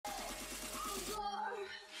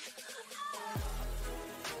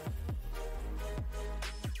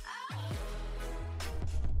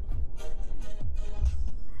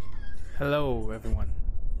Hello everyone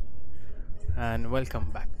and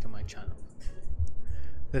welcome back to my channel.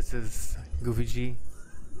 This is GoofyG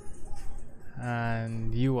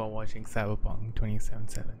and you are watching Cyberpunk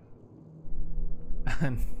 2077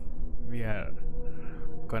 and we are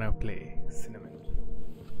gonna play Cinnamon.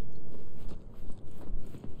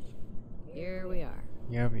 Here we are.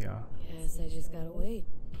 Here we are. Guess I just gotta wait.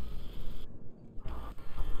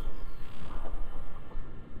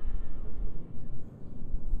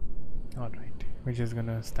 Alright, we're just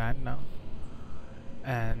gonna stand now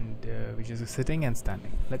and we're just sitting and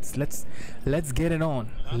standing. Let's get it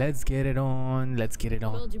on. Let's get it on. Let's get it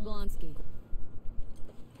on. Bill Jablonski.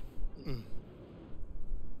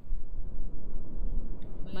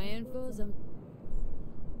 My info's on.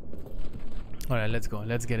 Alright, let's go.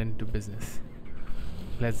 Let's get into business.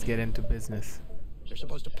 Let's get into business. They're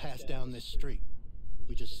supposed to pass down this street.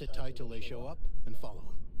 We just sit tight till they show up and follow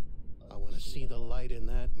them. I want to see the light in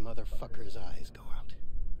that motherfucker's eyes go out.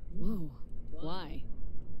 Whoa. Why?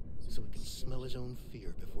 So he can smell his own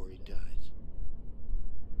fear before he dies.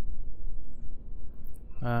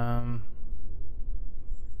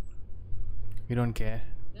 We don't care.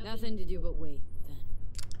 Nothing to do but wait, then.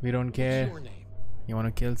 We don't care. What's your name? You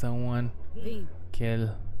wanna kill someone? V.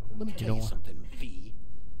 Kill. Let me tell you something, V.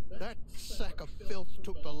 That sack of filth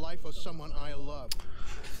took the life of someone I love.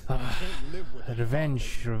 I can't live with it.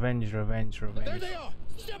 Revenge. There they are!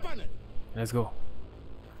 Step on it! Let's go.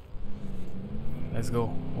 Let's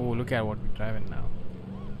go. Oh, look at what we're driving now.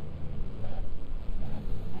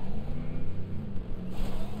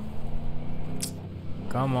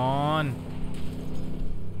 Come on.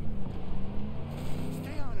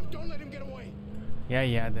 Stay on him, don't let him get away!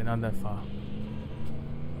 Yeah, they're not that far.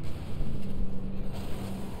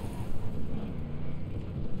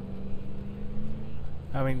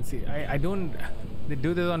 I mean, see, I don't. They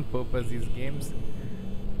do this on purpose, these games,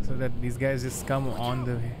 so that these guys just come on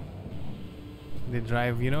the way. They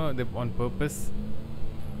drive, you know, on purpose.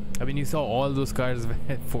 I mean, you saw all those cars were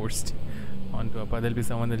forced onto a path. There'll be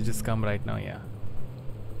someone that'll just come right now, yeah.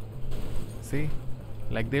 See?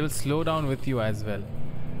 Like, they will slow down with you as well.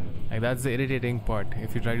 Like, that's the irritating part.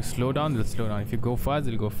 If you try to slow down, they'll slow down. If you go fast,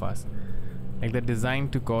 they'll go fast. Like, they're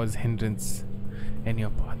designed to cause hindrance in your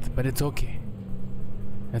path. But it's okay.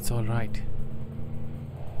 It's alright.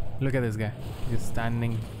 Look at this guy. He's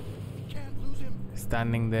standing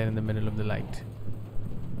there in the middle of the light.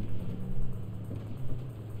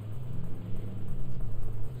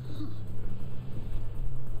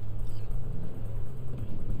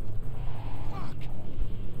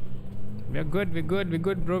 We're good,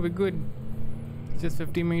 bro, we're good. It's just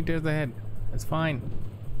 50 meters ahead. That's fine.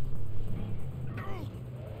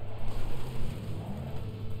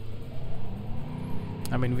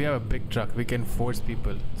 I mean, we have a big truck. We can force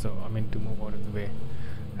people. So, I mean, to move out of the way.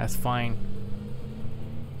 That's fine.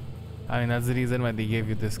 I mean, that's the reason why they gave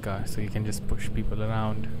you this car. So you can just push people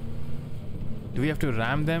around. Do we have to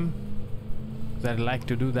ram them? Because I'd like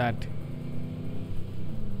to do that.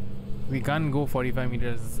 We can't go 45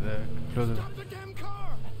 meters closer. Stop the damn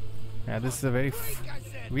car! Yeah, this is a very...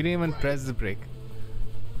 we didn't even press the brake.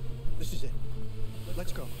 This is it.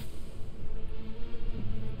 Let's go.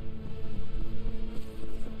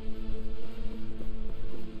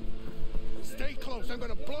 Stay close. I'm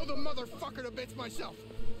gonna blow the motherfucker to bits myself.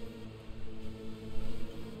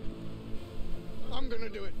 I'm gonna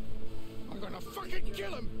do it. I'm gonna fucking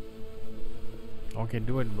kill him. Okay,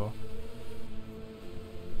 do it, bro.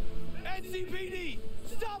 NCPD!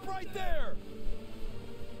 Stop right there!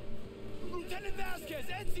 Lieutenant Vasquez,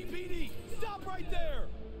 NCPD! Stop right there!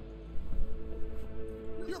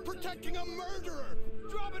 You're protecting a murderer!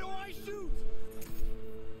 Drop it or I shoot!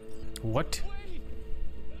 What? Wait!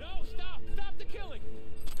 No, stop! Stop the killing!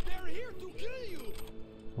 They're here to kill you!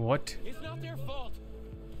 What? It's not their fault.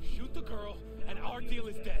 Shoot the girl, and our deal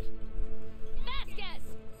is dead. Vasquez!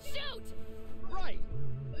 Shoot! Right!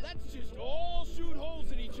 Let's just all shoot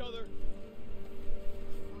holes in each other.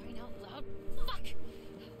 Crying out loud. Fuck!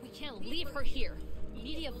 We can't leave her here.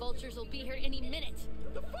 Media vultures will be here any minute.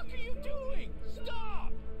 What the fuck are you doing?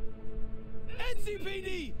 Stop!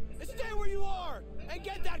 NCPD! Stay where you are! And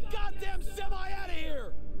get that goddamn semi out of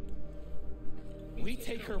here! We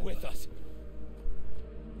take her with us.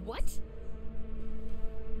 What?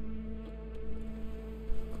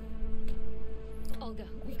 Olga,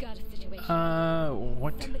 we've got a situation.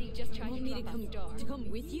 What? Somebody just tried Want to me to drop come us door. to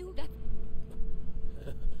come with you? That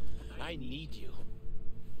I need you.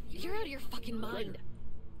 you're out of your fucking mind.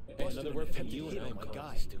 Another word from you and I'm going to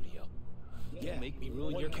the studio. Yeah, make me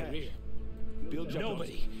ruin your career.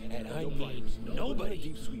 Nobody, and I mean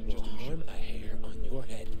nobody, will harm a hair on your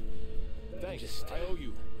head. Thanks, I owe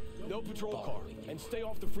you. No patrol car. And stay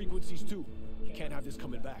off the frequencies too. Can't have this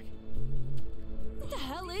coming back. What the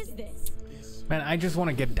hell is this? Man, I just want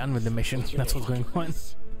to get done with the mission. That's what's going on. Told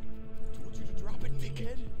you to drop it,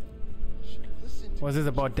 dickhead. What's this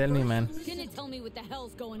about? Tell me, man. Didn't tell me what the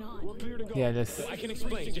hell's going on. We're clear to go. Yeah, just... I can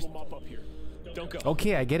explain. Just mop up here. Don't go.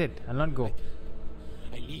 Okay, I get it. I'll not go.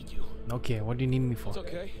 I need you. Okay, what do you need me for? It's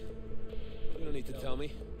okay. You don't need to tell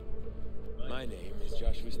me. My name is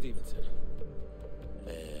Joshua Stevenson.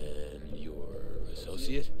 And your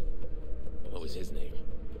associate? What was his name?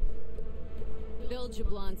 Bill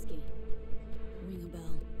Jablonski. Ring a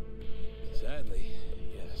bell. Sadly,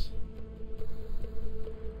 yes.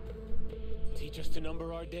 Teach us to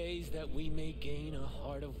number our days that we may gain a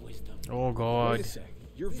heart of wisdom. Oh God. Wait a sec.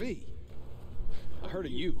 You're V. I heard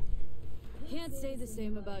of you. Can't say the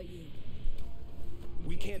same about you.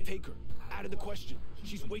 We can't take her. Out of the question.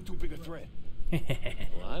 She's way too big a threat. Well,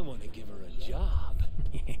 I want to give her a job.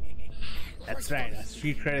 That's right.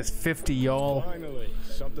 Street cred is 50, y'all. Finally,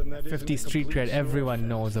 something that 50 street cred. Everyone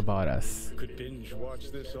knows about us. could binge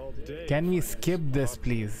watch this all day. Can we skip this,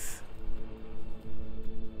 please?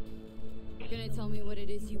 Gonna tell me what it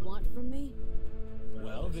is you want from me?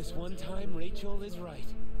 Well, this one time Rachel is right.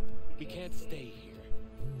 We can't stay here.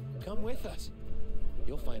 Come with us.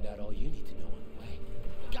 You'll find out all you need to know on the way.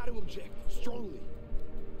 Got to object. Strongly.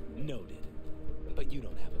 Noted. But you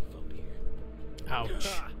don't have a vote here. Ouch.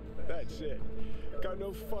 Ha! That's it. Got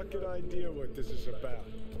no fucking idea what this is about.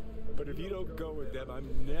 But if you don't go with them,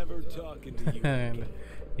 I'm never talking to you.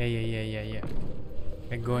 Yeah.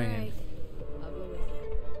 We're going in. Alright. I'll go with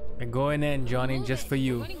you. We're going in, Johnny, Move just it. for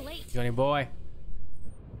you. We're running late. Johnny boy.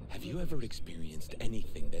 Have you ever experienced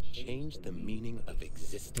anything that changed the meaning of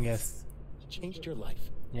existence? Yes. Changed your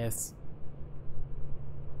life? Yes.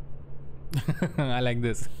 I like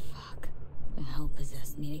this. Fuck. The hell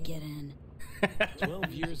possessed me to get in.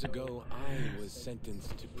 12 years ago, I was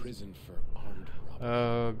sentenced to prison for armed robbery.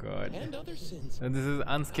 Oh God. And other sins. And this is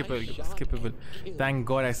unskippable. I shot Skippable. and killed Thank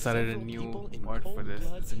God I started a several new people in part for cold this.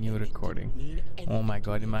 blood, It's a new and it recording. didn't mean Oh my anything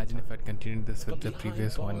God. to Imagine me. if I'd continued this with But the behind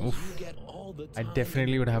previous one. bars, Oof. you get all the I time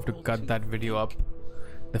definitely would have to in cut the that world video to up.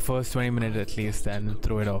 The first 20 minutes at least and then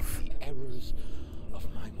throw it off. the errors of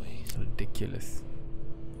my ways. Ridiculous.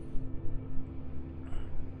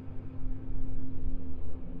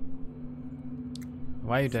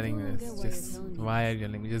 Why are you telling me Still don't this? get why you're Just telling me why are this. you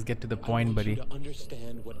telling me? Just get to the I point, want buddy. you to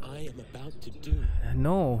understand what I am about to do.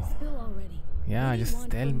 No. Bill already. Yeah, What do you just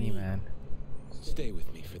want tell from me, man. Stay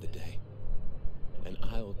with me for the day, and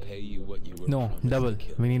I'll pay you what you were No, promised to double.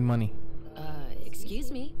 kill. We need money.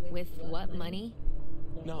 Excuse me? With what money?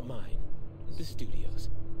 Not mine. The studio's.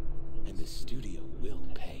 And the studio will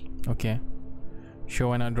pay. Okay. Sure,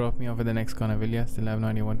 why not drop me off at the next corner, will ya? Still have no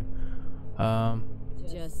idea what.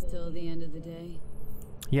 Just till the end of the day.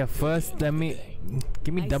 Yeah, first let me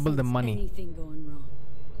give me I double the sense money. Anything going wrong.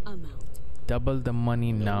 I'm out. Double the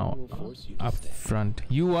money No now. one will force you to Up stay. front.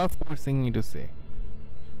 You are forcing me to stay.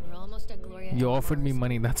 We're almost at Gloria. You offered me Mars.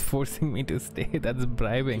 money. That's forcing me to stay. That's Give me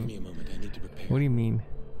bribing. a moment. I need to prepare. What do you mean?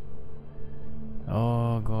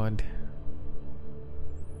 Oh God.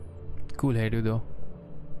 Cool hairdo though.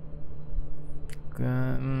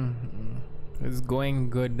 It's going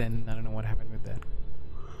good. Then I don't know what happened with that.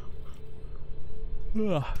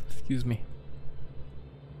 Ugh, excuse me.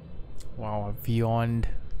 Wow, I've yawned.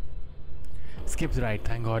 Skip the ride,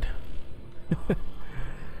 thank God.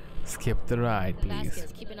 Skip the ride, please.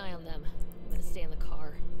 Vasquez, keep an eye on them. I'm gonna stay in the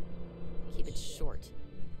car. Keep it short.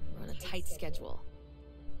 We're on a tight schedule.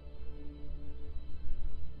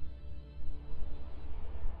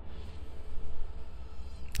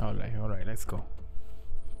 Alright, let's go.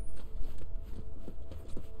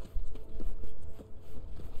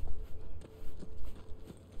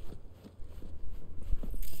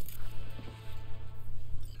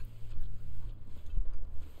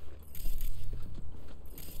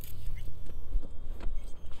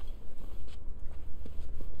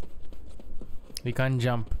 We can't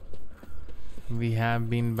jump. We have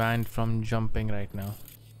been banned from jumping right now.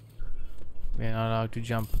 We are not allowed to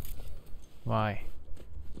jump. Why?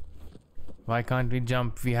 Why can't we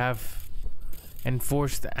jump? We have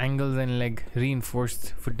enforced angles and leg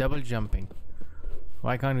reinforced for double jumping.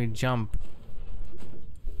 Why can't we jump?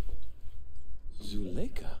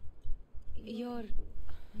 Zuleika, You're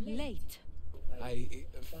late. I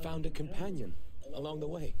found a companion along the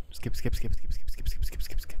way. Skip.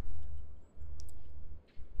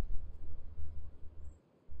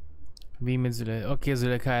 We meet Zuleika. Okay,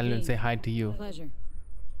 Zuleika, I'll say hi to you. Pleasure.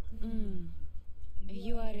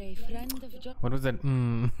 You are a friend of John. What was that?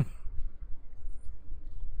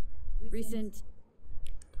 Recent.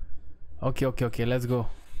 Okay, let's go.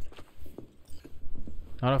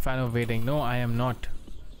 Not a fan of waiting. No, I am not.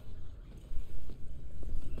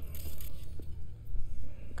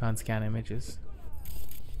 Can't scan images.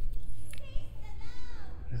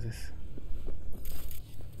 What is this?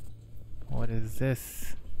 What is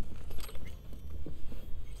this?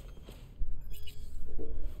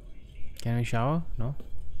 Can we shower? No.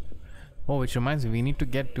 Oh, which reminds me, we need to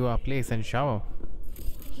get to our place and shower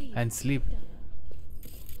and sleep,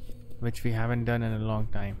 which we haven't done in a long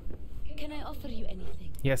time. Can I offer you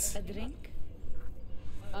anything? Yes. A drink?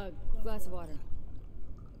 A glass of water.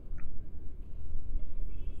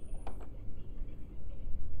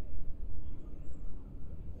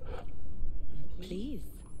 Please.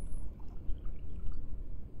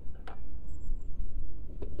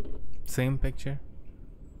 Same picture.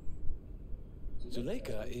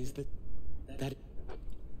 Zuleika is that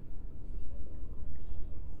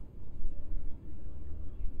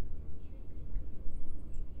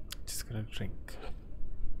Just gonna drink.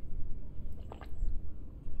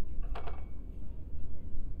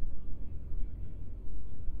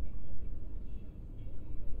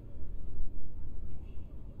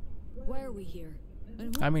 Why are we here?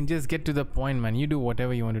 I mean, just get to the point, man. You do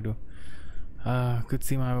whatever you want to do. Could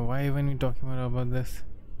see my. Why even we talking about this?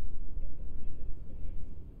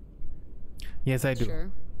 Yes, I do.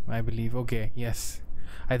 Sure. I believe. Okay. Yes.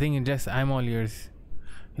 I think it just. I'm all ears.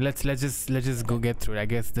 Let's just go get through it. I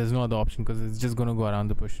guess there's no other option because it's just gonna go around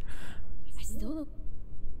the bush. I still don't.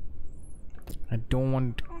 I don't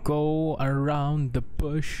want to go around the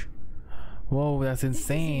bush. Whoa, that's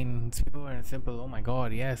insane. It's pure and simple. Oh my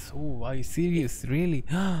god, yes. Oh, are you serious? Really?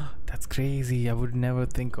 That's crazy. I would never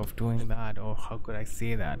think of doing that. Oh, how could I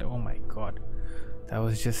say that? Oh my god. That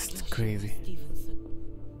was just crazy. Stevenson.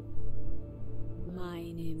 My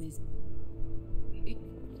name is.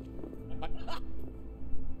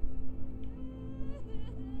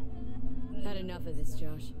 Had enough of this,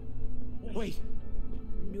 Josh. Wait.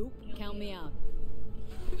 Nope. Count me out.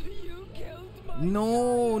 You killed my.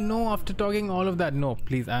 No, after talking all of that. No,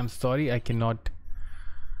 please. I'm sorry. I cannot.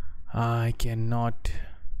 I'll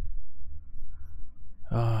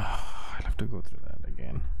have to go through that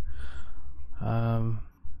again.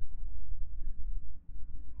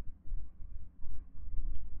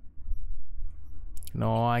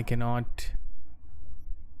 No, I cannot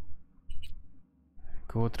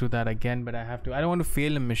go through that again, but I have to. I don't want to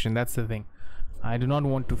fail a mission. That's the thing. I do not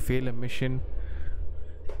want to fail a mission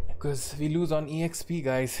because we lose on EXP,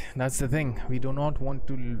 guys. That's the thing. We do not want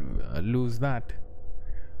to lose that.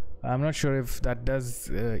 I'm not sure if that does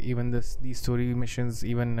even these story missions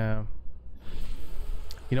even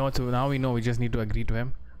you know what, so now we know we just need to agree to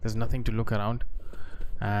him. There's nothing to look around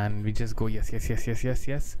and we just go yes,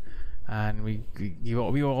 and we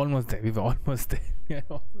were almost there. We almost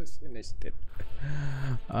finished it.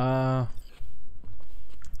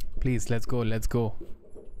 Please, let's go.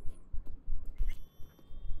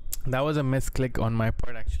 That was a misclick on my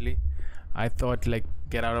part, actually. I thought like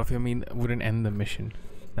get out of here wouldn't end the mission.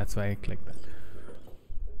 That's why I clicked that.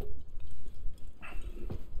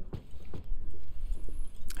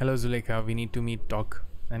 Hello Zuleika, we need to meet, talk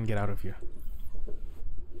and get out of here.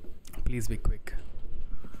 Please be quick.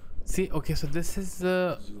 See, okay, so this is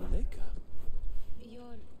Zuleika.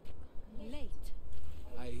 You're late.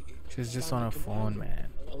 she's just on her phone, man.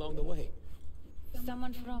 Along the way.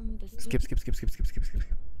 Someone from the Skip.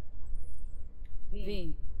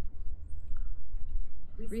 V.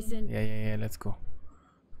 Recent. Yeah, let's go.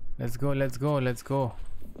 Let's go.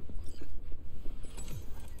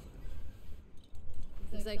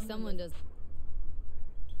 Looks like someone does.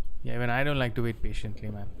 Yeah, even I don't like to wait patiently,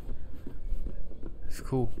 man. It's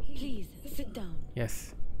cool. Please sit down.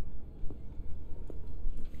 Yes.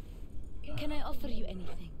 Can I offer you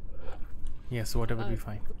anything? Yes, whatever will be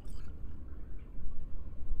fine.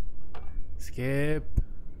 Skip.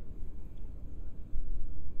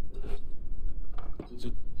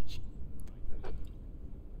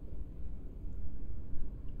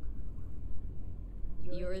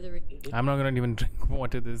 You're the. I'm not gonna even drink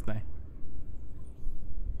water this time.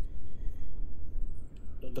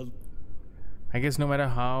 I guess no matter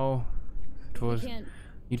how it was,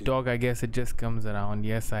 you talk, I guess it just comes around.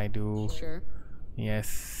 Yes, I do. Sure.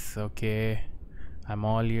 Yes, okay. I'm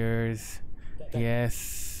all ears.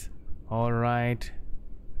 Yes. Alright.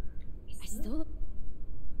 I still.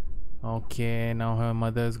 Okay, now her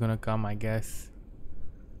mother's gonna come, I guess.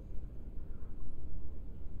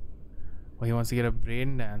 Oh, he wants to get a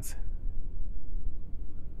brain dance.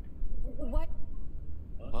 What?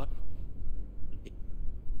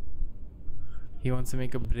 He wants to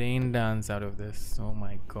make a brain dance out of this. Oh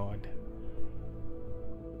my god.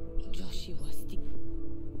 Joshua.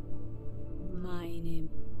 My name.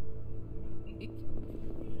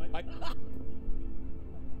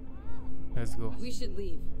 Let's go. We should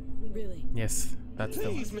leave. Really. Yes, that's the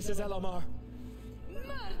one. Please, Mrs. Helllo0o0o0o.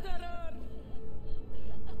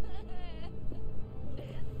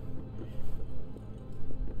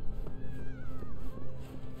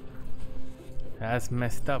 That's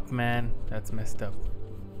messed up, man. That's messed up.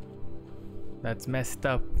 That's messed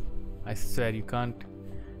up. I swear you can't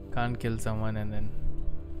kill someone and then.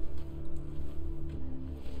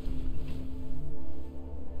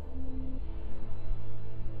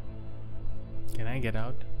 Can I get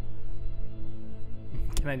out?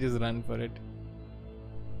 Can I just run for it?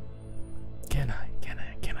 Can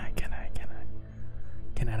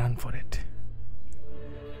I run for it?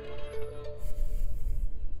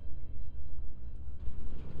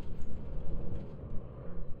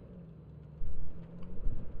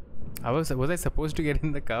 Was I supposed to get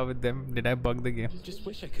in the car with them? Did I bug the game? I just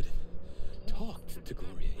wish I could have talked to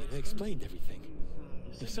Gloria, explained everything.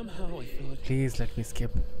 Somehow I thought... Please let me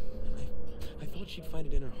skip. I thought she'd find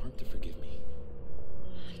it in her heart to forgive me.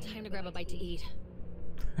 Time to grab a bite to eat.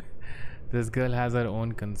 This girl has her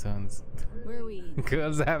own concerns. Where are we?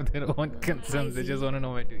 Girls have their own concerns. They just want to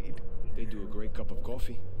know where to eat. They do a great cup of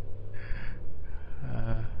coffee.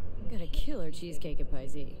 Got a killer cheesecake at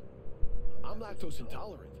Paisley. I'm lactose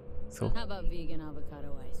intolerant. So How about vegan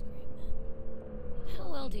avocado ice cream then? How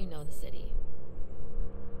well do you know the city?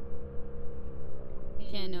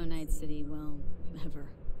 Can't know Night City well, ever.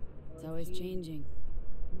 It's always changing.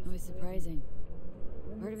 Always surprising.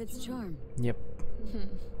 Part of its charm. yep.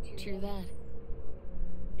 True that.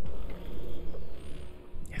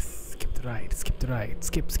 Yes. Skip the ride. Skip the ride.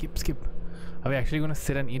 Skip. Are we actually gonna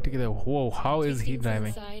sit and eat together? Whoa! How is he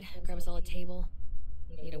driving? Inside, grab us all a table.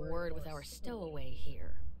 Need a word with our stowaway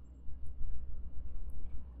here.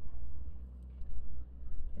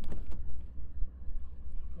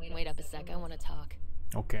 Wait up a sec, I want to talk.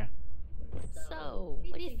 Okay. So,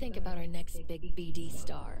 what do you think about our next big BD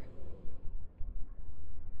star?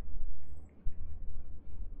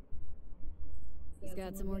 He's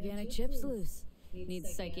got some organic chips loose.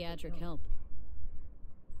 Needs psychiatric help.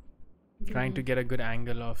 Trying to get a good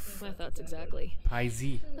angle of My thoughts exactly.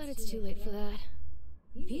 Izzy. But it's too late for that.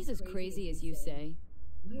 If he's as crazy as you say,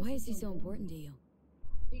 why is he so important to you?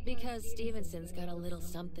 Because Stevenson's got a little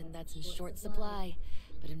something that's in short supply,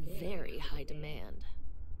 but in very high demand.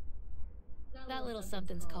 That little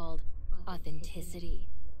something's called authenticity.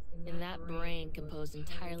 And that brain composed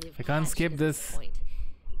entirely of I can't skip passion at this. point.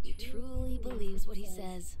 He truly believes what he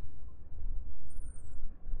says.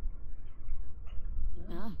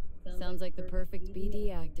 Ah, sounds like the perfect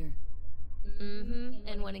BD actor.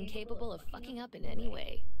 And one incapable of fucking up in any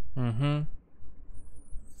way.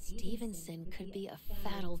 Stevenson could be a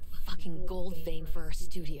fat old fucking gold vein for our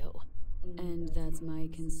studio. And that's my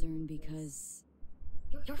concern because...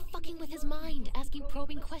 You're fucking with his mind, asking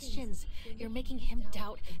probing questions. You're making him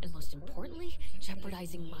doubt, and most importantly,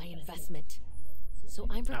 jeopardizing my investment. So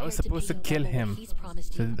I'm prepared I was supposed to pay kill double what him. he's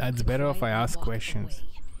promised So you that's better if I before ask walk questions.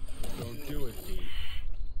 away. Don't do it, V.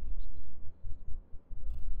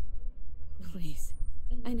 Please.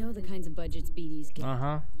 I know the kinds of budgets BDs get.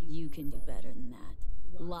 You can do better than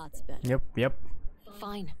that. Lots better. Yep.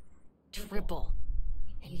 Fine. Triple.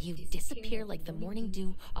 And you disappear like the morning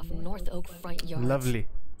dew off North Oak front yard. Lovely.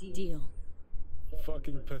 Deal.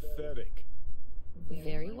 Fucking pathetic.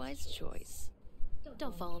 Very wise choice.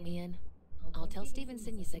 Don't follow me in. I'll tell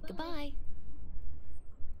Stevenson you said goodbye.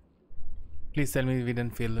 Please tell me we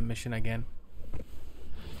didn't fail the mission again.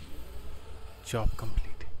 Job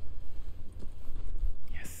complete.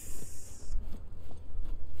 Yes.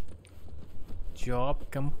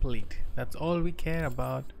 Job complete. That's all we care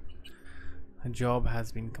about. A job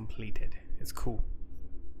has been completed. It's cool.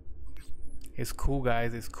 It's cool,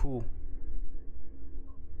 guys. It's cool.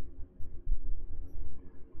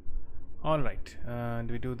 Alright.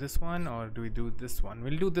 Do we do this one or do we do this one?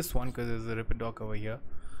 We'll do this one because there's a Ripper Doc over here.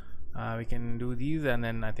 We can do these and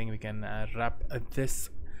then I think we can wrap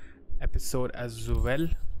this episode as well.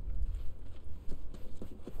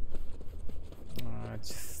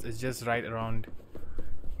 It's just right around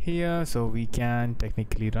here, so we can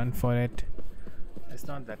technically run for it. It's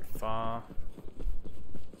not that far.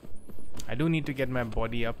 I do need to get my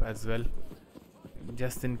body up as well,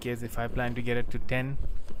 just in case if I plan to get it to 10,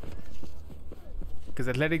 because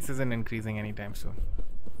athletics isn't increasing anytime soon.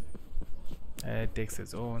 It takes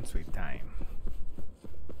its own sweet time.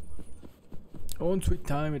 Own sweet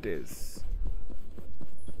time it is.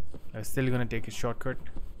 I'm still gonna take a shortcut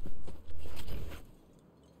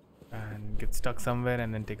and get stuck somewhere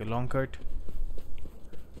and then take a long cut.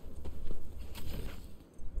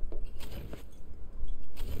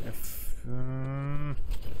 If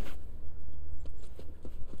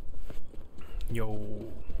Yo.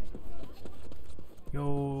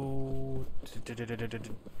 Yo.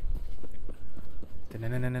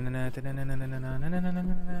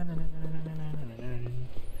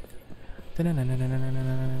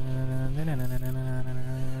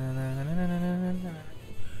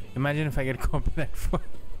 Imagine if I get copyright for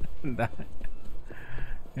that.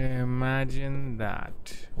 Imagine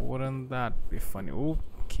that. Wouldn't that be funny?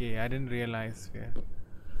 Okay, I didn't realize we're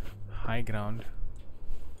high ground.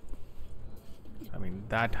 I mean,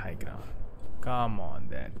 that high ground. Come on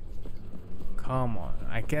then. Come on.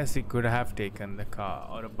 I guess we could have taken the car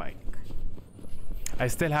or a bike. I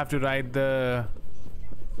still have to ride the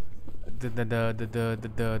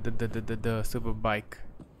super bike.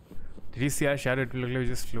 Did you see our shadow? It looked like it was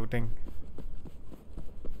just floating.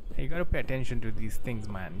 Hey, you gotta pay attention to these things,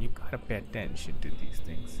 man. You gotta pay attention to these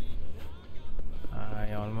things.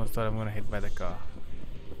 I almost thought I'm gonna hit by the car.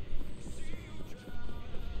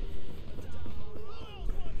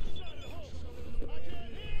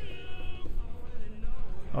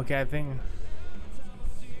 Okay, I think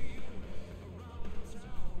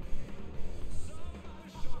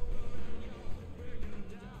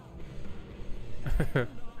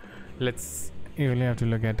let's. You only have to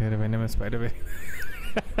look at her venomous spider.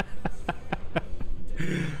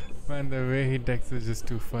 Man, the way he texts is just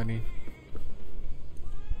too funny.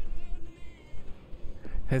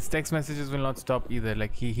 His text messages will not stop either.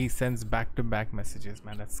 Like he sends back-to-back messages.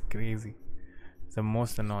 Man, that's crazy. It's the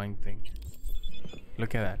most annoying thing.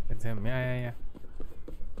 Look at that. It's him. Yeah.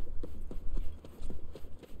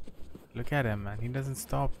 Look at him, man. He doesn't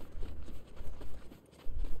stop.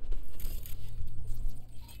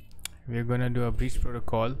 We're gonna do a breach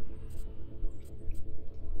protocol.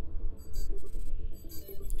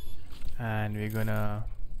 And we're gonna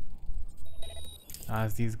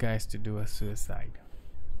ask these guys to do a suicide.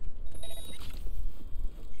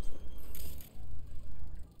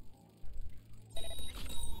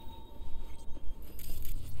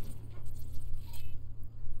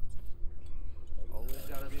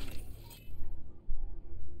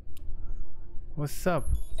 What's up?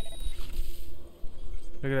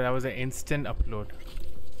 Look at that, that was an instant upload.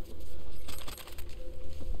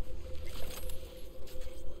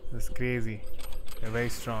 That's crazy. They're very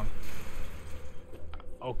strong.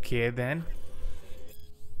 Okay then.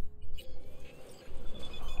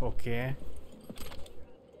 Okay.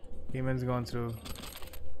 Demon's gone through.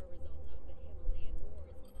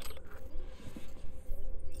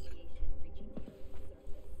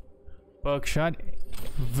 Perk shot.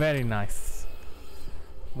 Very nice.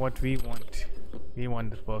 What we want. We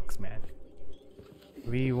want the perks, man.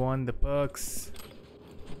 We want the perks.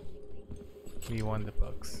 We want the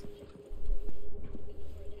perks.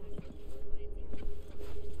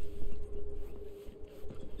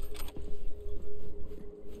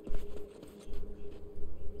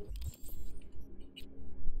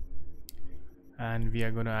 And we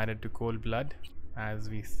are going to add it to Cold Blood as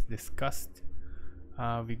we discussed.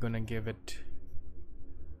 We're going to give it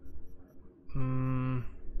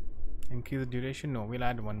increase the duration. No, we'll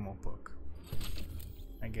add one more perk.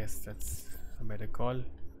 I guess that's a better call.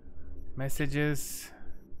 Messages.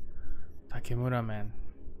 Takemura, man.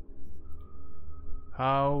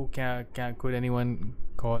 How could anyone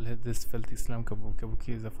call this filthy slum kabuki? Kabuki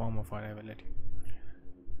is a form of rivalry.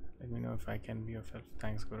 Let me know if I can be of help.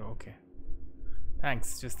 Thanks, Guru. Okay.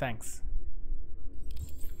 Thanks. Just thanks.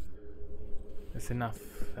 That's enough.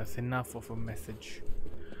 That's enough of a message.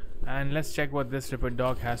 And let's check what this Ripper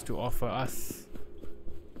Dog has to offer us.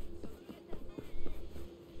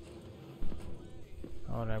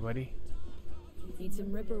 Alright, buddy. Need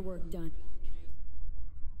some Ripper work done.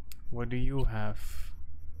 What do you have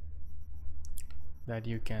that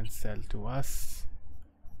you can sell to us?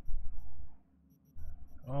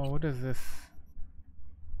 Oh, what is this?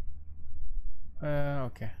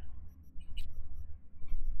 Okay.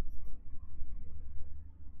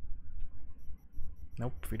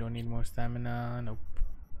 Nope, we don't need more stamina. Nope.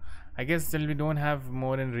 I guess till we don't have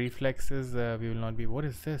more in reflexes, we will not be. What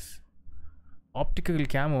is this? Optical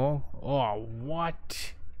camo. Oh,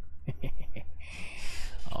 what?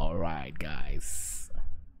 Alright, guys.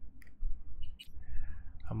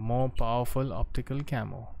 A more powerful optical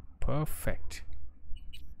camo. Perfect.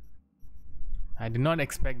 I did not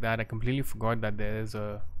expect that. I completely forgot that there is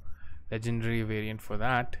a legendary variant for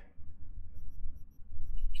that.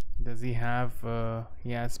 Does he have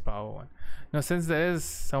he has power one. Now since there is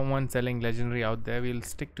someone selling legendary out there, we'll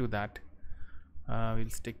stick to that.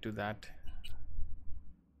 We'll stick to that.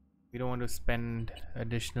 We don't want to spend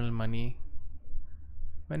additional money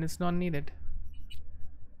when it's not needed.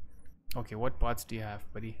 Okay, what parts do you have,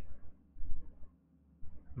 buddy?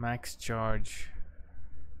 Max charge.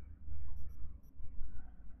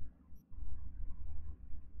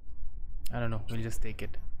 I don't know, we'll just take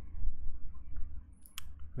it.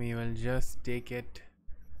 We will just take it.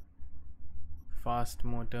 Fast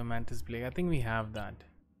motor, mantis plague. I think we have that.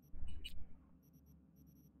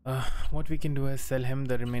 What we can do is sell him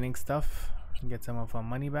the remaining stuff, get some of our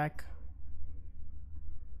money back.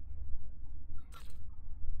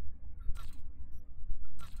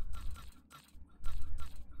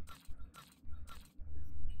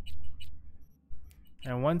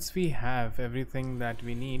 And once we have everything that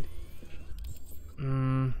we need,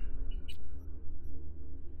 did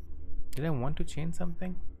I want to change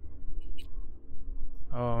something?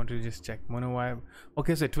 Oh, I want to just check monowire.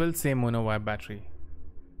 Okay, so it will say monowire battery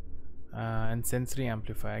and sensory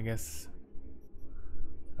amplifier, I guess.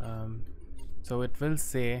 So it will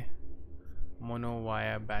say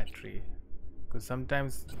monowire battery, because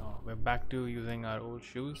sometimes we're back to using our old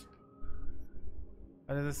shoes.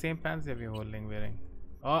 But they're the same pants that we're wearing.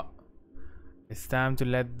 Oh, it's time to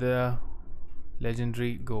let the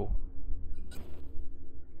legendary go.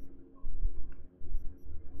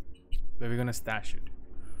 Where we're gonna stash it.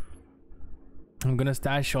 I'm gonna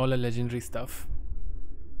stash all the legendary stuff.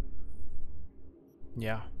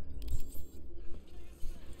 Yeah.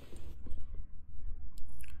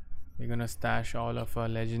 We're gonna stash all of our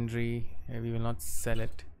legendary. We will not sell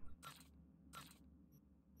it.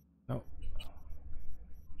 No.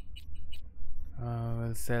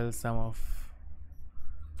 We'll sell some of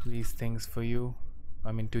these things for you.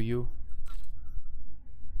 I mean to you.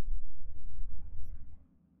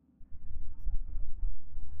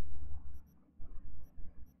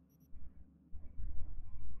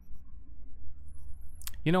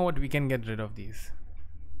 You know what, we can get rid of these.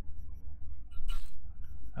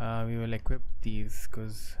 We will equip these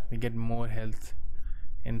because we get more health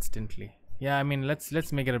instantly. Yeah, I mean let's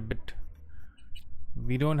make it a bit.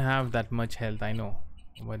 We don't have that much health, I know,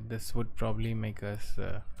 but this would probably make us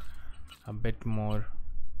a bit more.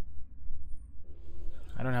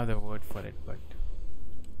 I don't have the word for it, but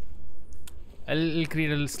I'll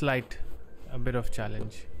create a bit of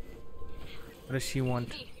challenge. What does she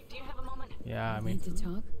want? Do you have a moment? Yeah, I mean. Need to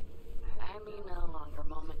talk? I mean a longer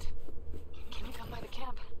moment. Can you come by the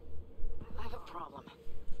camp? I have a problem.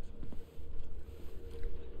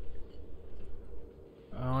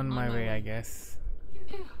 On my way, I guess.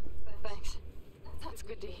 Phew, thanks. That's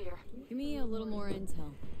good to hear. Give me a little more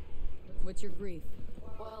intel. What's your grief?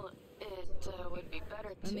 Well, it would be better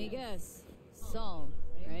to... Let me guess. Saul,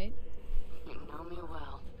 right? You know me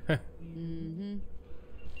well. Mm-hmm.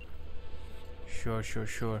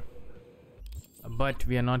 Sure. But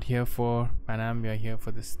we are not here for Panam, we are here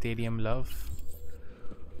for the stadium love.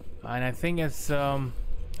 And I think it's a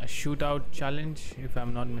shootout challenge, if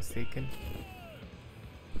I'm not mistaken.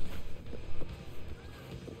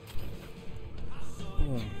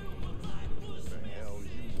 Boom.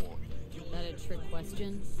 That a trick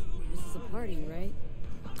question? This is a party, right?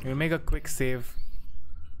 We'll make a quick save.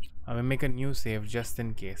 We'll make a new save just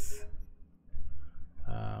in case.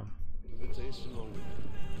 Invitational.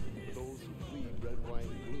 Those who bleed red, white,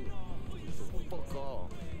 and blue. So fuck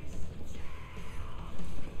off.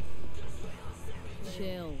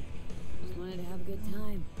 Chill. Just wanted to have a good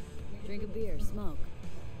time. Drink a beer, smoke.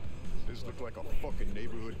 This look like a fucking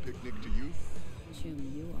neighborhood picnic to you? Chum,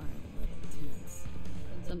 you are a little tense.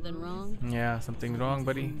 Something wrong? Yeah, something wrong,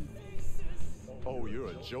 buddy. Oh, you're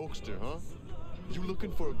a jokester, huh? You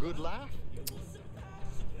looking for a good laugh?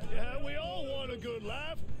 Yeah, we all want a good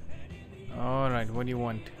laugh. Alright, what do you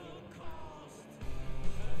want?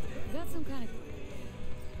 You got some kind of...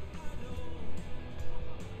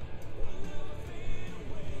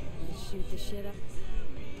 Let's shoot the shit up.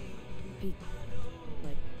 Be...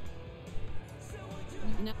 like...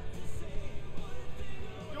 No.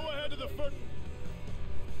 Go ahead to the first.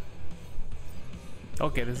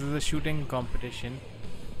 Okay, this is a shooting competition.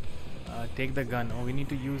 Take the gun. Oh, we need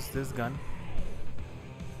to use this gun.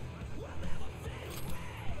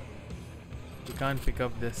 We can't pick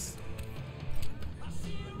up this.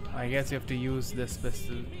 I guess you have to use this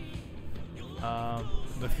pistol.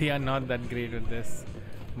 But we are not that great with this.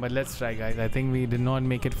 But let's try, guys. I think we did not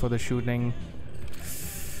make it for the shooting.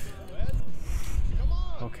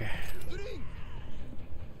 Okay.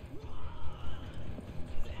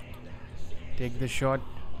 Take the shot.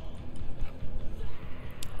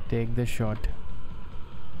 Take the shot.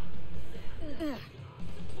 12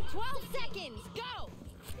 seconds, go!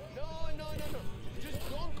 No. Just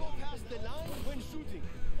don't go past the line when shooting.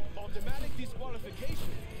 Automatic disqualification.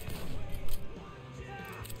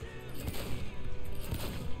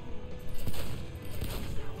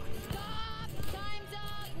 Stop! Time's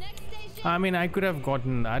up! I mean, I could have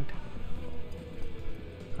gotten that.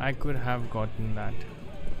 I could have gotten that.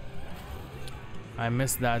 I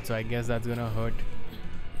missed that, so I guess that's gonna hurt.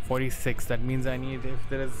 46. That means I need, if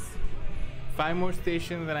there is 5 more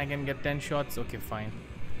stations and I can get 10 shots, okay, fine.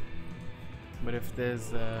 But if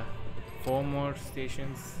there's 4 more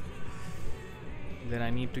stations, then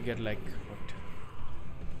I need to get like what,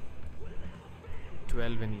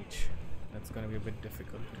 12 in each. That's gonna be a bit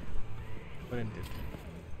difficult, wouldn't it?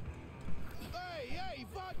 Hey,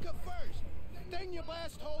 vodka first. Then you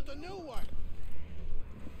blast hold a new one.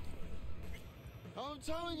 I'm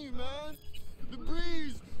telling you, man. The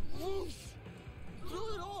breeze, whoosh,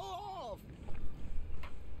 threw it all off.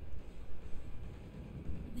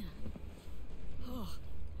 Oh,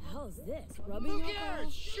 how's this? Rubbing Who alcohol?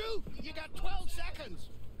 cares? Shoot! You got 12 seconds.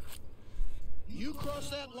 You cross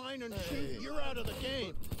that line and shoot, you're out of the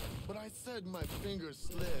game. But I said my finger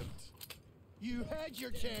slipped. You had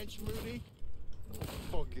your chance, Rudy.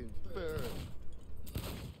 Fucking fair.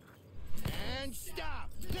 And stop.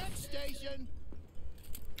 Next station.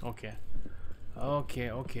 Okay.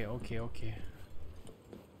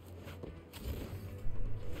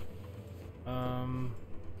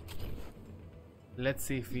 Let's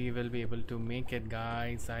see if we will be able to make it,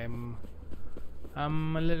 guys. I'm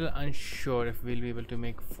a little unsure if we'll be able to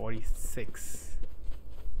make 46.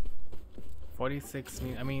 46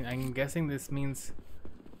 mean, I mean, I'm guessing this means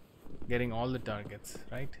getting all the targets,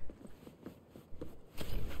 right?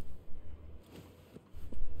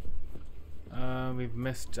 We've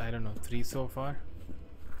missed, I don't know, 3 so far.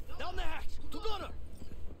 Down the hatch. To gunner.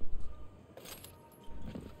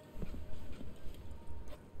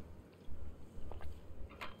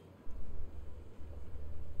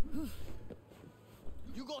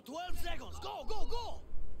 You got 12 seconds. Go, go, go.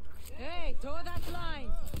 Hey, toe that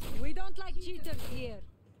line. We don't like cheaters here.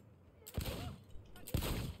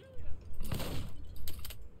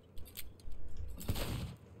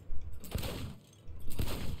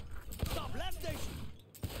 Stop. Last station.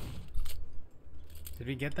 Did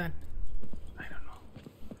we get that? I don't know.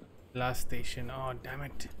 Last station. Oh, damn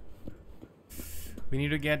it. We need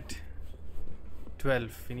to get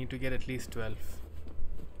 12. We need to get at least 12.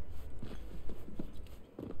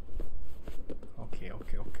 Okay.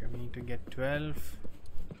 We need to get 12.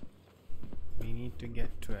 We need to get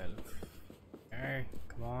 12. Alright,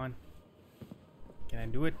 come on. Can I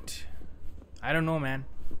do it? I don't know, man.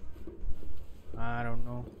 I don't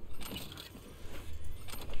know.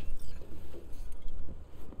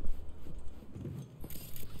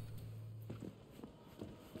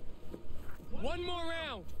 One more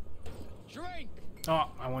round. Drink.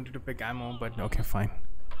 Oh, I wanted to pick ammo, but okay, fine.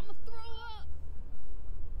 I'ma throw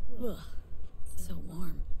up. Ugh, so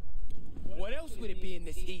warm. What else would it be in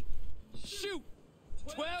this heat? Shoot.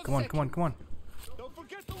 12 Come on, seconds. come on, come on. Don't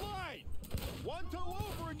forget the line. One toe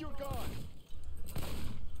over and you're gone.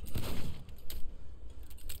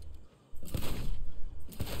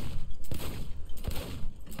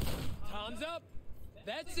 Time's up.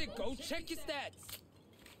 That's it. Go check your stats.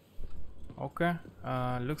 Okay,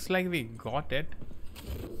 looks like we got it.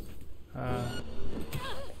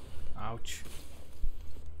 Ouch.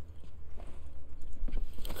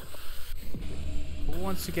 Who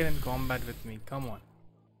wants to get in combat with me? Come on.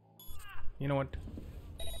 You know what?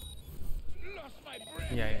 Lost my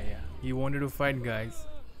breath. Yeah. You wanted to fight, guys.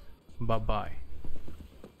 Bye-bye.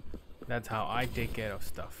 That's how I take care of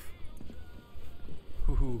stuff.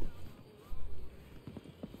 Hoo-hoo.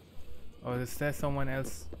 Oh, is there someone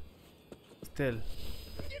else? Still.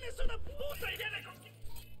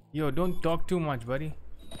 Yo, don't talk too much, buddy.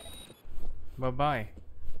 Bye-bye.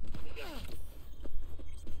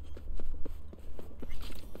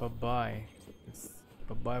 Bye-bye. It's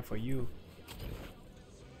bye-bye for you.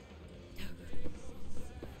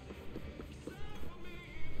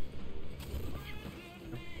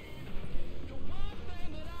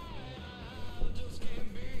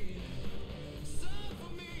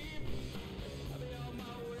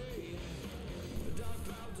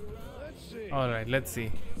 Alright, let's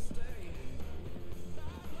see.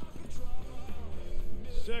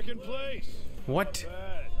 Second place. What?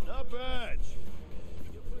 Bad. Not bad.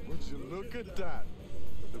 Would you look at that?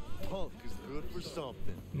 The punk is good for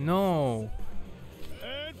something. No.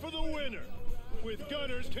 And for the winner. With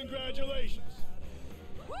gunners, congratulations.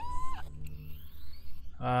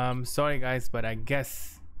 Sorry guys, but I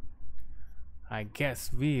guess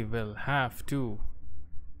we will have to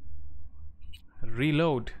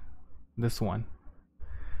reload this one.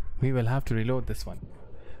 We will have to reload this one.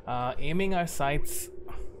 Aiming our sights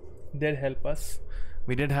did help us.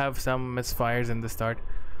 We did have some misfires in the start.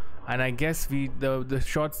 And I guess the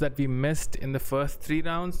shots that we missed in the first 3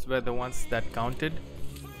 rounds were the ones that counted,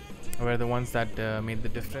 were the ones that made the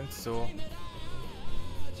difference. So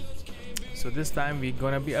this time we're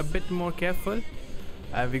gonna be a bit more careful.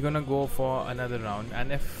 We're gonna go for another round,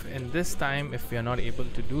 and if in this time if we are not able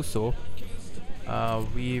to do so,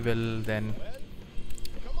 we will then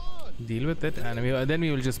deal with it, and then we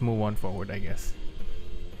will just move on forward, I guess.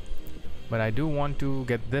 But I do want to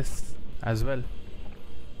get this as well.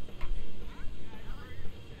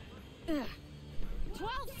 12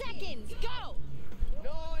 seconds, go!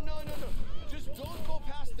 No. Just don't go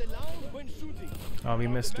past the line when shooting. Oh, we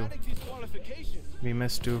missed 2. Automatic disqualification. We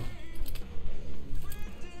missed 2.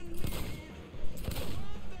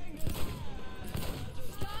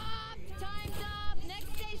 Stop! Time's up!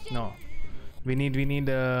 Next station! No. We need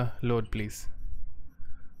a load, please.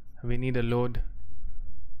 We need a load.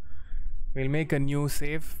 We'll make a new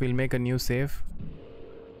save.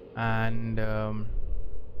 And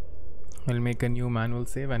we'll make a new manual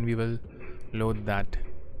save, and we will load that.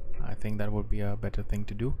 I think that would be a better thing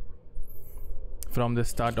to do from the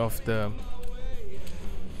start of the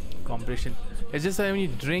competition. It's just that when you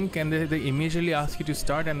drink and they immediately ask you to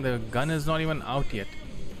start, and the gun is not even out yet.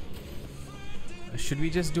 Should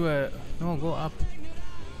we just do a... No, go up.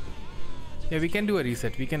 Yeah, we can do a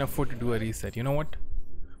reset. We can afford to do a reset. You know what?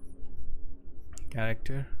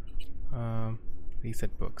 Character.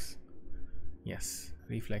 Reset books. Yes.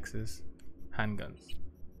 Reflexes. Handguns.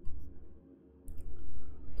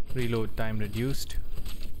 Reload time reduced.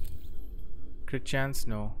 Crit chance?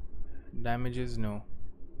 No. Damages? No.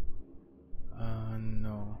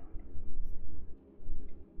 No.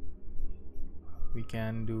 We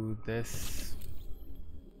can do this.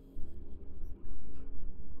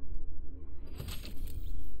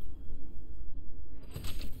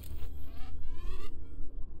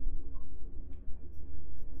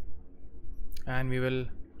 And we will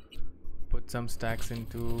put some stacks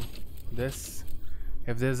into this.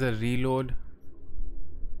 If there's a reload,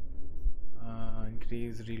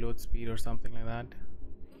 increase reload speed or something like that.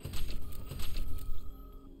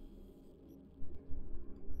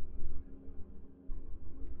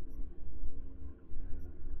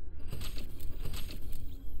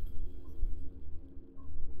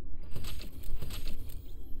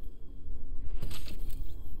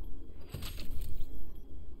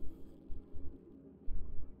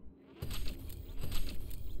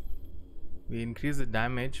 We increase the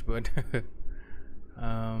damage, but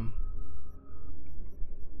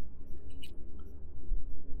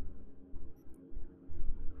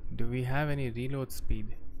do we have any reload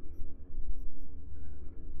speed?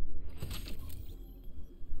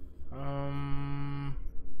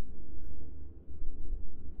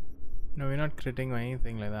 No, we're not critting or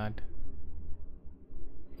anything like that.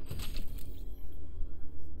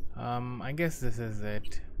 I guess this is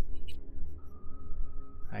it.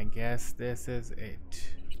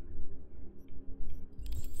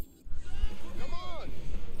 Come on,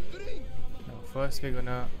 drink. Now, first we're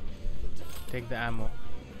gonna take the ammo.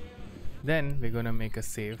 Then we're gonna make a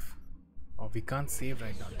save. Oh, we can't save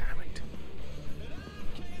right now. Damn it.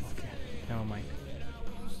 Okay, never mind.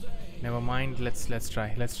 Never mind. Let's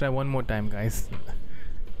try. Let's try one more time, guys.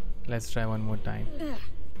 Let's try one more time.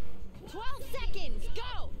 12 seconds,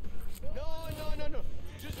 go! No.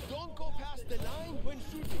 Just don't go past the line when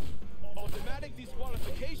shooting. Automatic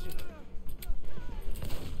disqualification.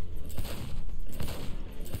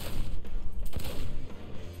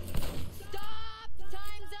 Stop!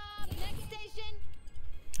 Time's up! Next station!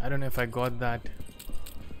 I don't know if I got that.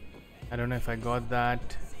 I don't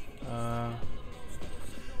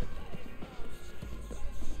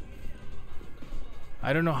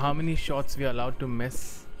know how many shots we are allowed to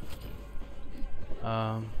miss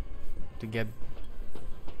to get.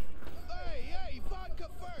 Hey, vodka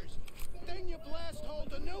first. Then you blast hole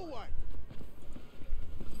the new one.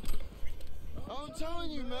 I'm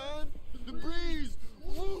telling you, man. The breeze,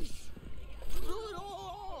 whoosh, threw it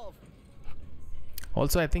all off.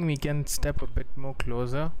 Also, I think we can step a bit more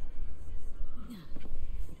closer.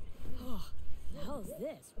 The hell's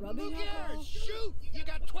this? Rubbing Who cares? alcohol? Shoot! You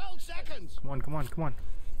got 12 seconds. Come on.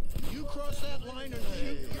 You cross that line and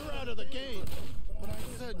shoot, you're out of the game. But I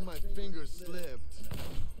said my finger slipped.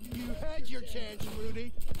 You had your chance,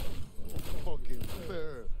 Rudy. Fucking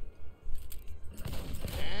fair.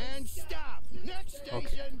 And stop. Next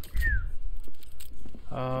station.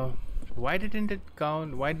 Why didn't it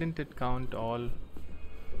count all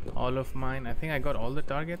of mine? I think I got all the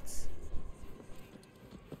targets.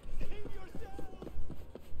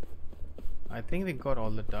 I think we got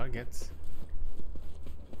all the targets.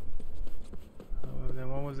 Then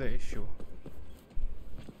what was the issue?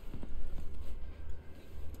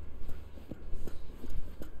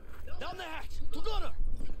 Down the hatch! Together!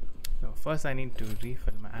 No, first I need to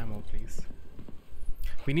refill my ammo, please.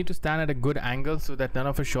 We need to stand at a good angle so that none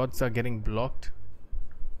of our shots are getting blocked.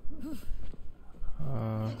 You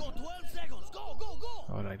got 12 seconds! Go, go,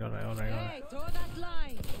 go! Alright. Hey, throw that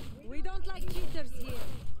line. We don't like cheaters here.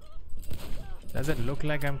 Does it look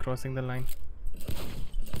like I'm crossing the line?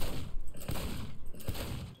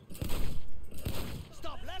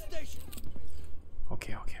 Stop, last station!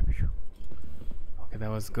 Okay. Okay, that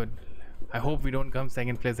was good. I hope we don't come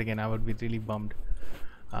second place again. I would be really bummed.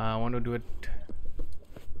 I want to do it,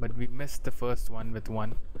 but we missed the first one with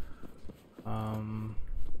one.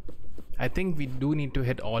 I think we do need to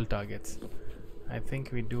hit all targets. You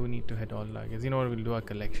know what? We'll do a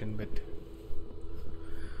collection bit.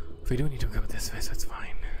 We do need to go this way, so it's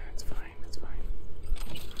fine. It's fine.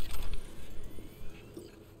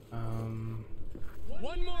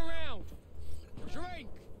 One more round. Drink.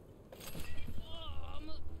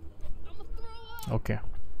 Okay.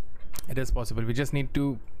 It is possible. We just need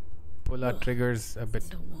to pull our triggers a bit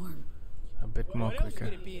So warm. more What else quicker.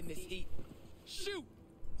 could it be in this heat? Shoot.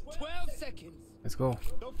 12 seconds. Let's go.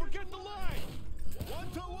 Don't forget the line. One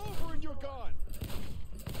toe over and you're gone.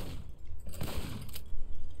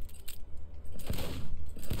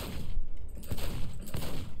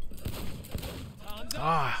 Time's up.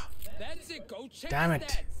 Ah, That's it. Go check damn the it.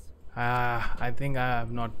 stats. I think I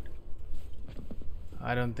have not.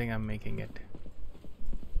 I don't think I'm making it.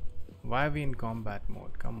 Why are we in combat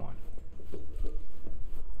mode? Come on.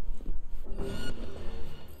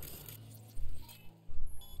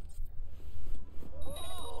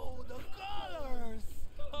 Oh, the colors!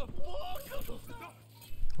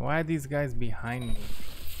 Why are these guys behind me?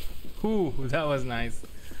 Ooh, that was nice.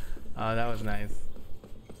 That was nice.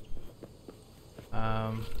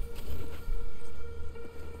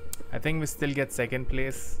 I think we still get second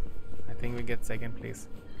place.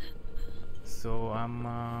 So I'm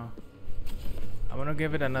gonna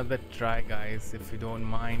give it another try, guys. If you don't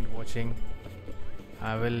mind watching,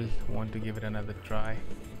 I will want to give it another try.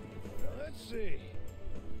 Let's see.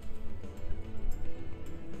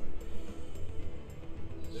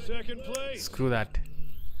 Second place. Screw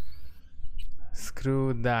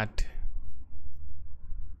that.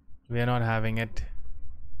 We are not having it.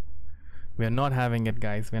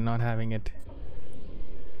 Guys. We're not having it.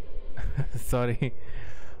 Sorry.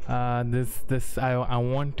 I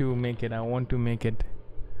want to make it.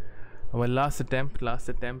 Well, last attempt,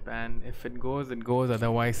 and if it goes, it goes.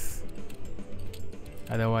 Otherwise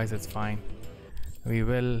it's fine. We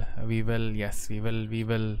will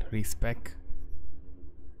respec,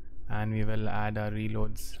 and we will add our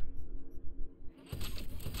reloads,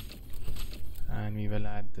 and we will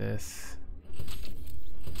add this.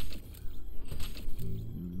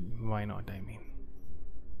 Why not?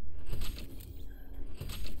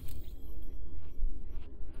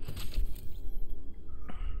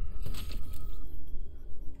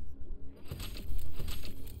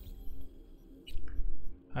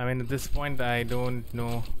 I mean, at this point, I don't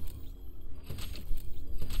know.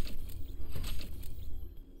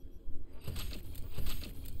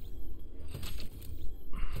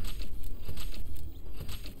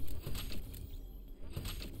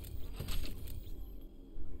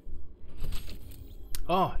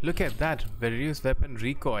 Oh, look at that. Reduced weapon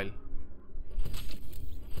recoil.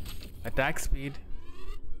 Attack speed,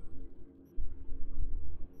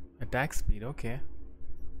 okay.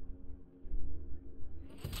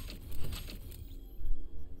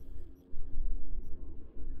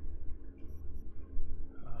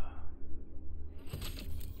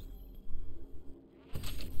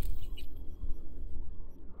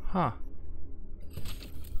 Huh.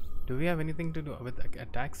 Do we have anything to do with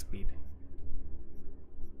attack speed?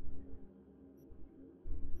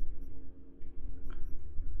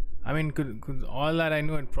 I mean, could all that I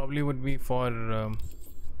know, it probably would be for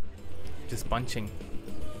just punching.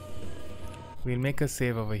 We'll make a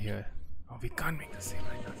save over here. Oh, we can't make the save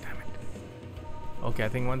right now, damn it. Okay, I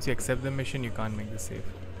think once you accept the mission, you can't make the save.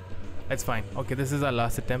 That's fine. Okay, this is our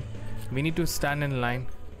last attempt. We need to stand in line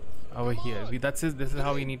over here. This is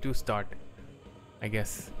how we need to start. I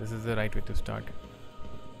guess this is the right way to start.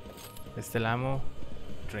 Pistol ammo,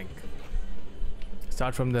 drink.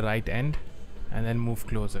 Start from the right end and then move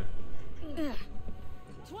closer. 12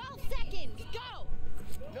 seconds, go!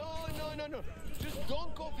 No. Just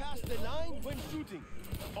don't go past the line when shooting.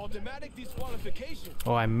 Automatic disqualification.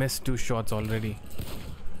 Oh, I missed 2 shots already.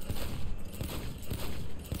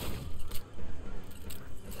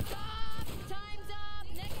 Stop! Time's up!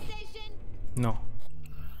 Next station! No.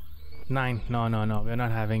 9. No. We're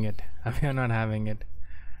not having it. We're not having it.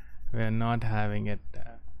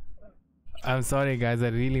 I'm sorry guys, I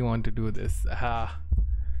really want to do this. I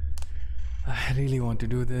really want to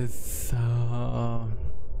do this.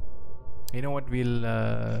 You know what,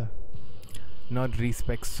 we'll not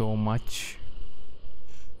respec so much.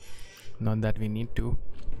 Not that we need to.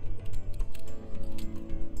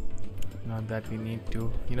 Not that we need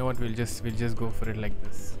to. You know what, we'll just go for it like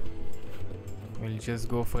this. We'll just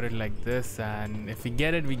go for it like this, and if we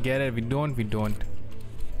get it, we get it. We don't, we don't.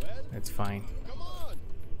 It's fine. Come on,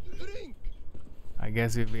 drink. I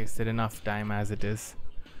guess we've wasted enough time as it is.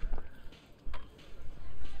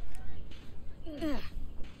 12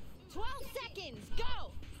 seconds,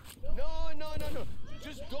 go! No.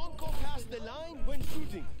 Just don't go past the line when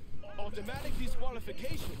shooting. Automatic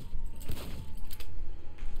disqualification.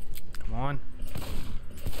 Come on.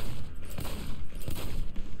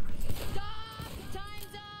 Stop!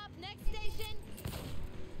 Time's up! Next station!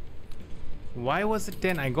 Why was it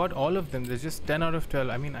 10? I got all of them. There's just 10 out of 12.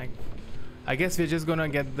 I mean, I guess we're just gonna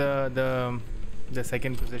get the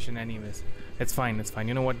second position anyways. It's fine, it's fine.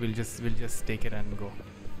 You know what? We'll just take it and go.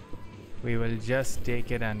 We will just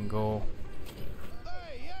take it and go.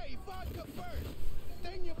 Hey, vodka first.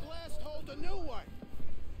 Then you blast hold a new one.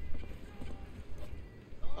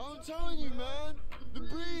 I'm telling you, man. The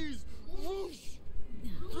breeze, whoosh,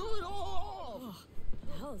 threw it all off.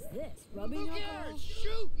 The hell is this? Rubbing Who alcohol? cares?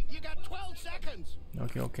 Shoot! You got 12 seconds.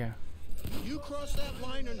 Okay. You cross that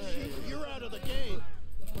line and shoot, you're out of the game.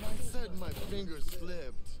 But I said my finger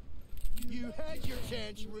slipped. You had your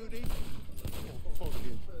chance, Rudy. Oh,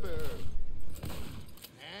 fucking fair.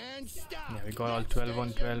 And stop. Yeah, we got all 12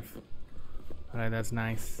 on 12. Alright, that's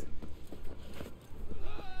nice.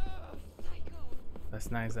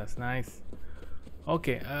 That's nice.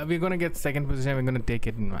 Okay, we're gonna get second position. We're gonna take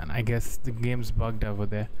it in, man. I guess the game's bugged over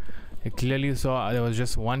there. It clearly saw there was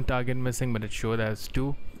just one target missing, but it showed as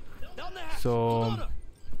two. So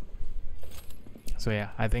yeah,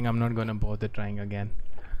 I think I'm not gonna bother trying again.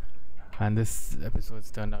 And this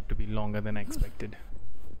episode's turned out to be longer than I expected.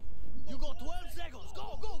 You got 12 seconds.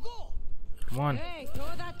 Go. Come on. Hey, throw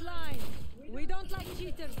that line. We don't like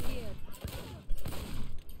cheaters here.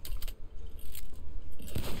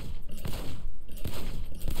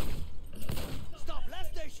 Stop.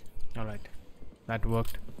 Last station. Alright, that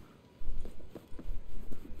worked.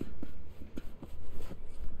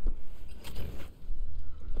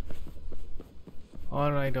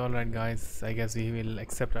 Alright guys, I guess we will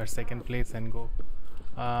accept our second place and go.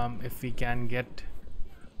 If we can get,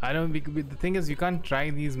 I don't, the thing is you can't try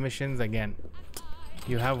these missions again.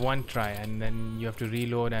 You have one try and then you have to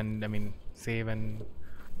reload and save and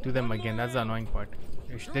do them again. That's the annoying part.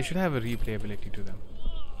 They should have a replayability to them.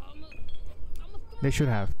 They should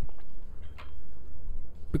have,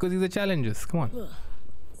 because these are challenges. Come on. Ugh,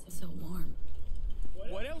 it's so warm.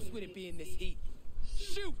 What else would it be in this heat?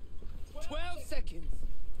 Shoot! 12 seconds.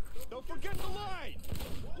 Don't forget the line.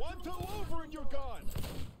 1 2 over and you're gone.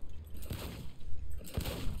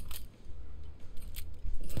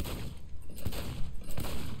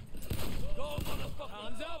 Go, motherfucker.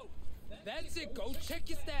 Hands up. That's it. Go check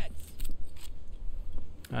your stats.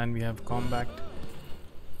 And we have combat.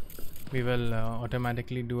 We will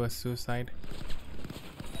automatically do a suicide.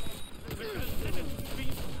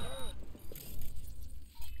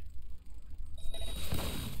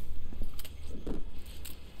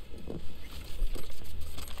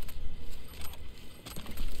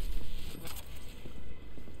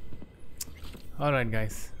 Alright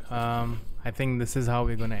guys, I think this is how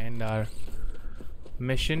we're gonna end our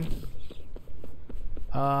mission.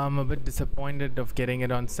 I'm a bit disappointed of getting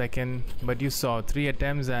it on second, but you saw 3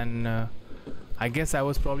 attempts and I guess I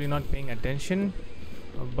was probably not paying attention,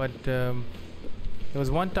 but there was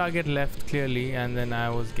one target left clearly, and then I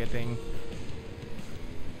was getting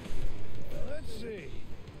Let's see.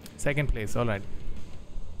 second place. Alright.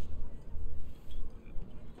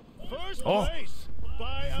 First Oh. place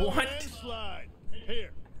by a What? landslide.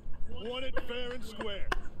 Here. Won it fair and square.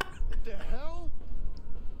 What the hell?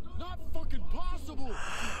 Not fucking possible.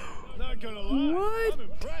 Not gonna lie. What? I'm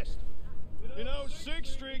impressed. You know,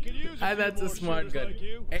 6th Street could use a few That's a more smart shooters gun. like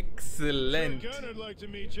you. Excellent. Sir Gunner'd like to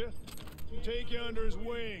meet you. Take you under his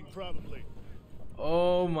wing, probably.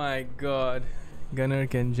 Oh my god. Gunner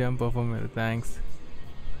can jump off a mirror. Thanks.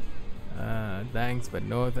 Thanks, but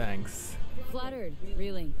no thanks. Flattered,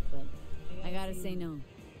 really, but I gotta say no.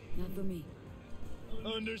 Not for me.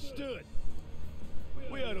 Understood.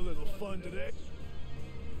 We had a little fun today.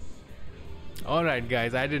 Alright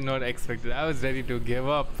guys, I did not expect it. I was ready to give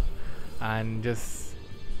up and just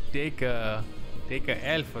take a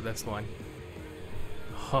L for this one.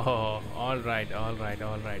 Oh, alright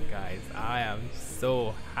guys. I am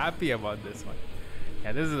so happy about this one.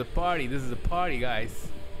 Yeah, this is a party. This is a party, guys.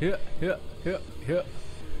 Here.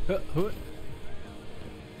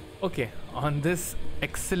 Okay, on this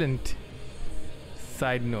excellent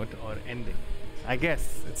side note or ending, I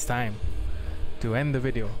guess it's time to end the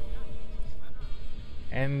video.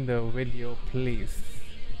 End the video, please.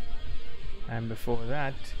 And before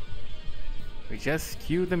that, we just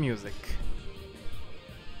cue the music.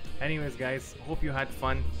 Anyways, guys, hope you had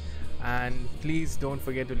fun, and please don't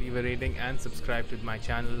forget to leave a rating and subscribe to my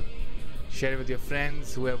channel. Share it with your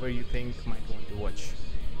friends, whoever you think might want to watch.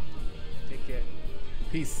 Take care.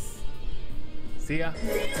 Peace. See ya.